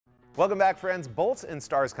Welcome back, friends. Bolts and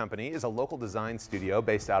Stars Company is a local design studio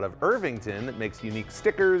based out of Irvington that makes unique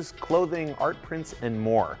stickers, clothing, art prints, and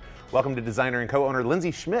more. Welcome to designer and co-owner Lindsay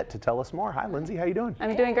Schmidt to tell us more. Hi, Lindsay. How you doing?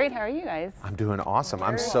 I'm doing great. How are you guys? I'm doing awesome.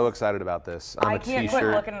 I'm so excited about this. I'm I can't quit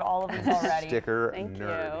looking at all of these already. Sticker Thank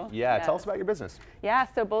nerd. you. Yeah, Yes. tell us about your business. Yeah,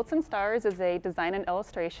 so Bolts and Stars is a design and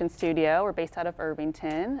illustration studio. We're based out of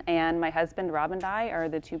Irvington, and my husband Rob and I are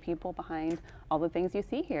the two people behind all the things you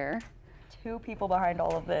see here. Two people behind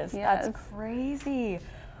all of this. Yes. That's crazy.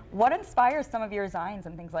 What inspires some of your designs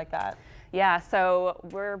and things like that? Yeah, so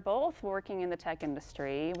we're both working in the tech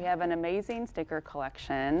industry. We have an amazing sticker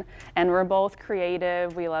collection, and we're both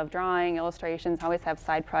creative. We love drawing, illustrations, always have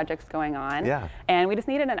side projects going on. Yeah. And we just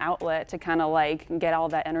needed an outlet to kind of like get all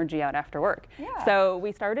that energy out after work. Yeah. So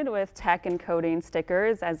we started with tech and coding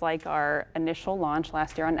stickers as like our initial launch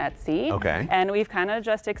last year on Etsy. Okay. And we've kind of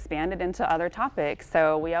just expanded into other topics.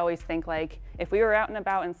 So we always think like, if we were out and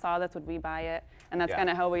about and saw this, would we buy it? And that's kind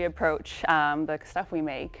of how we approach the stuff we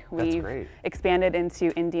make. We've expanded into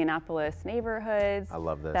Indianapolis neighborhoods. I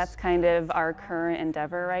love this. That's kind of our current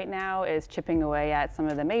endeavor right now, is chipping away at some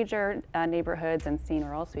of the major neighborhoods and seeing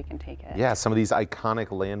where else we can take it. Yeah, some of these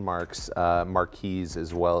iconic landmarks, marquees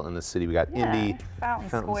as well in the city. We got Indy, Fountain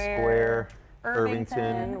Square,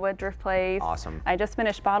 Irvington. Woodruff Place. Awesome. I just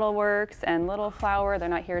finished Bottle Works and Little Flower. They're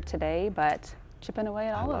not here today, but chipping away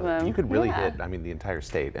at all of them. You could really hit, I mean, the entire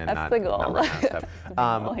state, and That's the goal. not run out of stuff.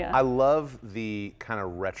 Yeah. I love the kind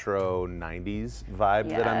of retro 90s vibe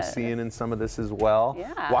that I'm seeing in some of this as well.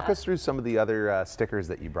 Yeah. Walk us through some of the other stickers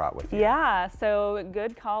that you brought with you. Yeah, so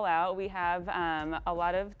good call out. We have a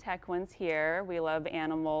lot of tech ones here. We love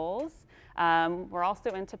animals. We're also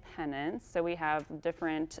into pennants, so we have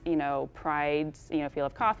different, prides, if you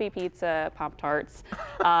love coffee, pizza, Pop-Tarts.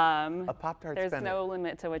 A Pop-Tarts There's pennant. no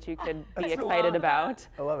limit to what you could be excited about.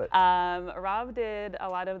 I love it. Rob did a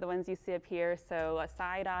lot of the ones you see up here, so a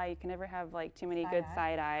side eye, you can never have like too many good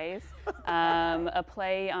side eyes. A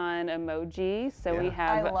play on emoji, so we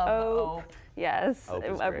have I love the ope. Yes, Ope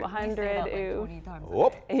is great. 100 oof.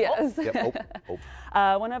 Whoop. Yes. Yep, ope,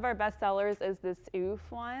 ope. One of our best sellers is this oof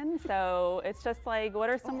one. So it's just like, what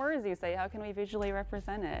are some words you say? How can we visually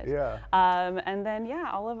represent it? Yeah. And then,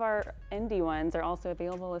 all of our Indy ones are also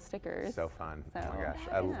available as stickers. So fun. So, oh my gosh,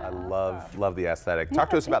 I love the aesthetic. Talk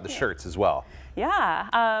to us about the shirts as well.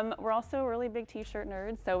 Yeah, we're also really big t-shirt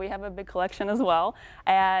nerds, so we have a big collection as well.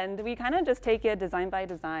 And we kind of just take it design by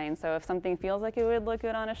design. So if something feels like it would look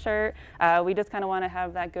good on a shirt, we just kind of want to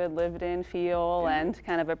have that good lived-in feel and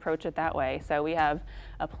kind of approach it that way. So we have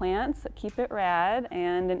a Plants, Keep It Rad,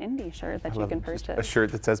 and an Indy shirt that you can purchase. A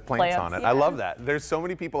shirt that says plants on it. I love that. There's so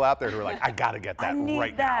many people out there who are like, I gotta get that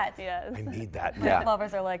right now. Yes. I need that. Plant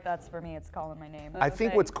lovers are like, that's for me, it's calling my name. I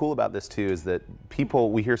think what's cool about this too is that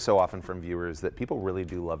we hear so often from viewers that people really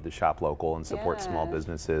do love to shop local and support small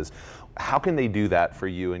businesses. How can they do that for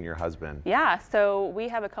you and your husband? Yeah, so we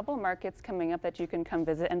have a couple markets coming up that you can come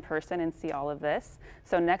visit in person and see all of this.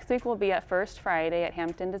 So next week we'll be at First Friday at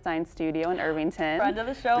Hampton Design Studio in Irvington. Friend of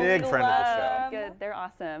the show. Big friend of the show. Good, they're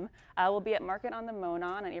awesome. We'll be at Market on the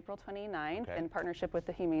Monon on April 29th in partnership with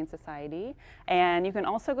the Humane Society. And you can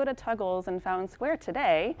also go to Tuggles in Fountain Square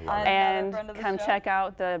today and come check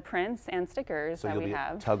out the prints and stickers that we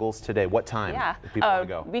have. Tuggles today. What time? Yeah, if people want to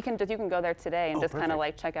go? You can go there today and just kind of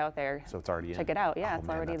like check out there. So it's already check it out. Yeah, it's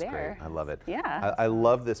man, already that's there. Great. I love it. Yeah. I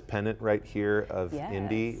love this pennant right here of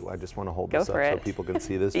Indy. I just want to hold this up so people can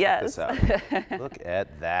see this. Check this out. Look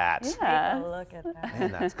at that. Yeah. Look at that.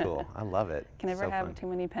 Man, that's cool. I love it. Can never have too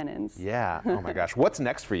many pennants. Yeah. Oh my gosh. What's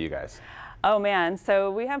next for you guys? Oh man, so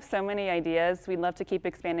we have so many ideas. We'd love to keep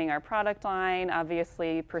expanding our product line,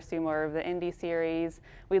 obviously pursue more of the Indy series.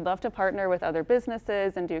 We'd love to partner with other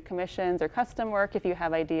businesses and do commissions or custom work if you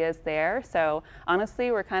have ideas there. So honestly,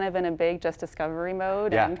 we're kind of in a big just discovery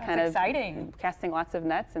mode and kind of casting lots of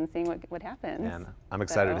nets and seeing what happens. And I'm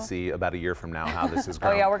excited to see about a year from now how this is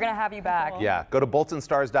going. Oh yeah, we're gonna have you back. Yeah, go to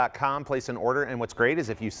boltsandstars.com, place an order, and what's great is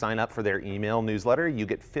if you sign up for their email newsletter, you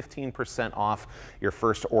get 15% off your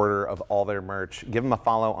first order of all their merch. Give them a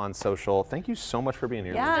follow on social. Thank you so much for being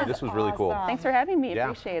here. Yeah, this was really cool. Thanks for having me.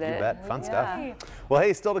 Appreciate it. You bet. Fun stuff. Well,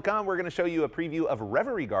 hey, still to come, we're going to show you a preview of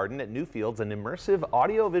Reverie Garden at Newfields, an immersive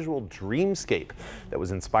audiovisual dreamscape that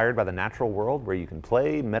was inspired by the natural world where you can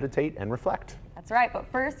play, meditate, and reflect. That's right, but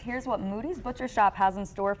first, here's what Moody's Butcher Shop has in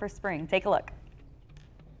store for spring. Take a look.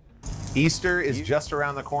 Easter is just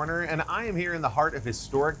around the corner, and I am here in the heart of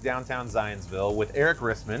historic downtown Zionsville with Eric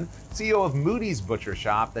Rissman, CEO of Moody's Butcher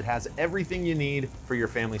Shop, that has everything you need for your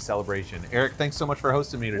family celebration. Eric, thanks so much for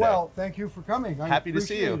hosting me today. Well, thank you for coming. I Happy to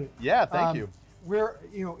see you. it. Yeah, thank you. We're,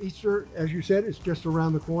 Easter, as you said, is just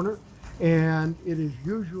around the corner. and it is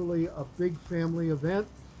usually a big family event.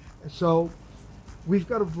 So we've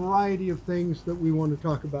got a variety of things that we want to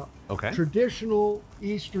talk about. Okay. Traditional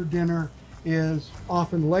Easter dinner is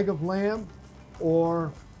often leg of lamb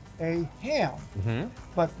or a ham.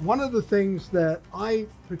 But one of the things that I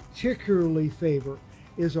particularly favor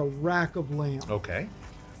is a rack of lamb. Okay.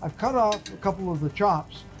 I've cut off a couple of the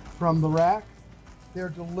chops from the rack. They're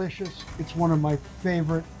delicious. It's one of my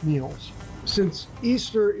favorite meals. Since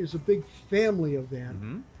Easter is a big family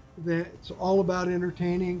event, that it's all about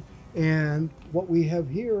entertaining, and what we have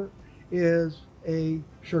here is a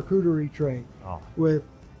charcuterie tray with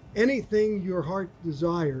anything your heart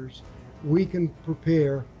desires. We can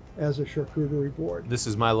prepare as a charcuterie board. This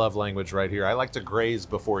is my love language right here. I like to graze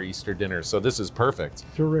before Easter dinner, so this is perfect.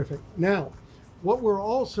 Terrific. Now, what we're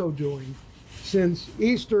also doing, since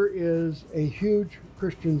Easter is a huge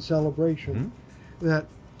Christian celebration, that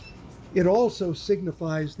it also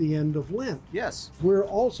signifies the end of Lent. Yes. We're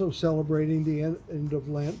also celebrating the end of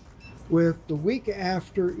Lent with the week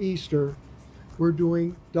after Easter. We're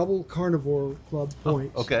doing double Carnivore Club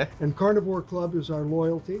points. Okay. And Carnivore Club is our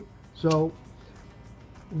loyalty. So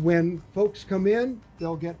when folks come in,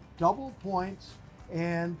 they'll get double points,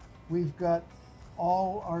 and we've got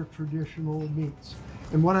all our traditional meats.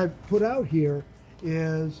 And what I've put out here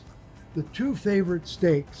is the two favorite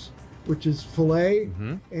steaks, which is filet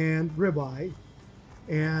and ribeye.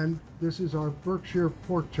 And this is our Berkshire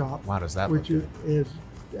pork chop. Wow, does that which look is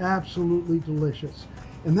absolutely delicious.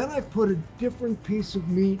 And then I put a different piece of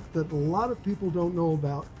meat that a lot of people don't know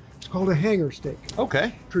about. It's called a hanger steak.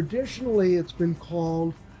 Okay. Traditionally, it's been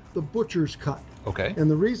called the butcher's cut. Okay.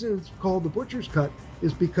 And the reason it's called the butcher's cut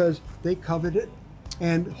is because they covet it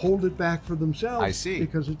and hold it back for themselves. I see.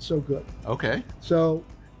 Because it's so good. Okay. So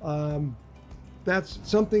that's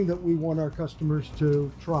something that we want our customers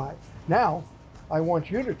to try. Now, I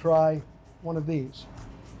want you to try one of these.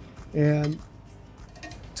 And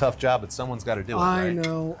Tough job, but someone's got to do it, I right?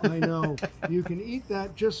 know. You can eat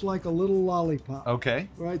that just like a little lollipop. Okay.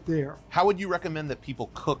 Right there. How would you recommend that people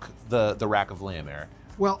cook the rack of lamb, Eric?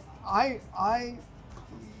 Well,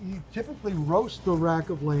 you typically roast the rack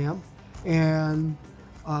of lamb, and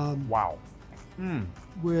Wow.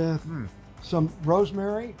 with some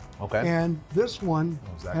rosemary. Okay. And this one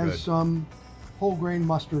Oh, is that has good? some whole grain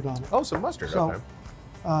mustard on it. Oh, some mustard. So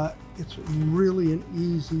Okay. it's really an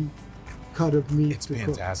easy cut of meat It's to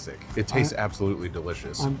fantastic. It tastes absolutely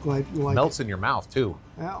delicious. cook. I'm glad you like Melts it. in your mouth too.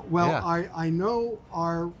 Well, Yeah. I know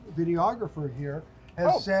our videographer here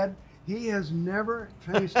has said he has never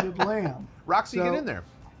tasted lamb. Roxy, So- get in there.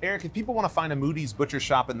 Eric, if people want to find a Moody's Butcher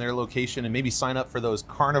Shop in their location and maybe sign up for those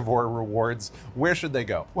carnivore rewards, where should they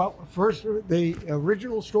go? Well, first, the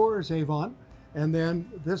original store is Avon, and then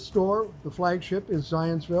this store, the flagship, is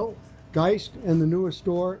Zionsville, Geist, and the newest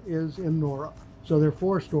store is in Nora. So there are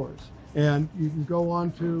 4 stores. And you can go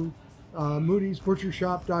on to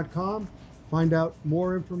moodysbutchershop.com, find out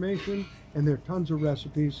more information, and there are tons of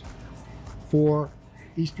recipes for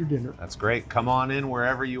Easter dinner. That's great. Come on in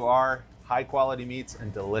wherever you are. High quality meats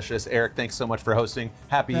and delicious. Eric, thanks so much for hosting.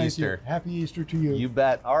 Happy Thank Easter. you. Happy Easter to you. You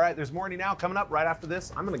bet. All right, there's more now coming up right after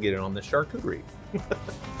this. I'm going to get in on the charcuterie.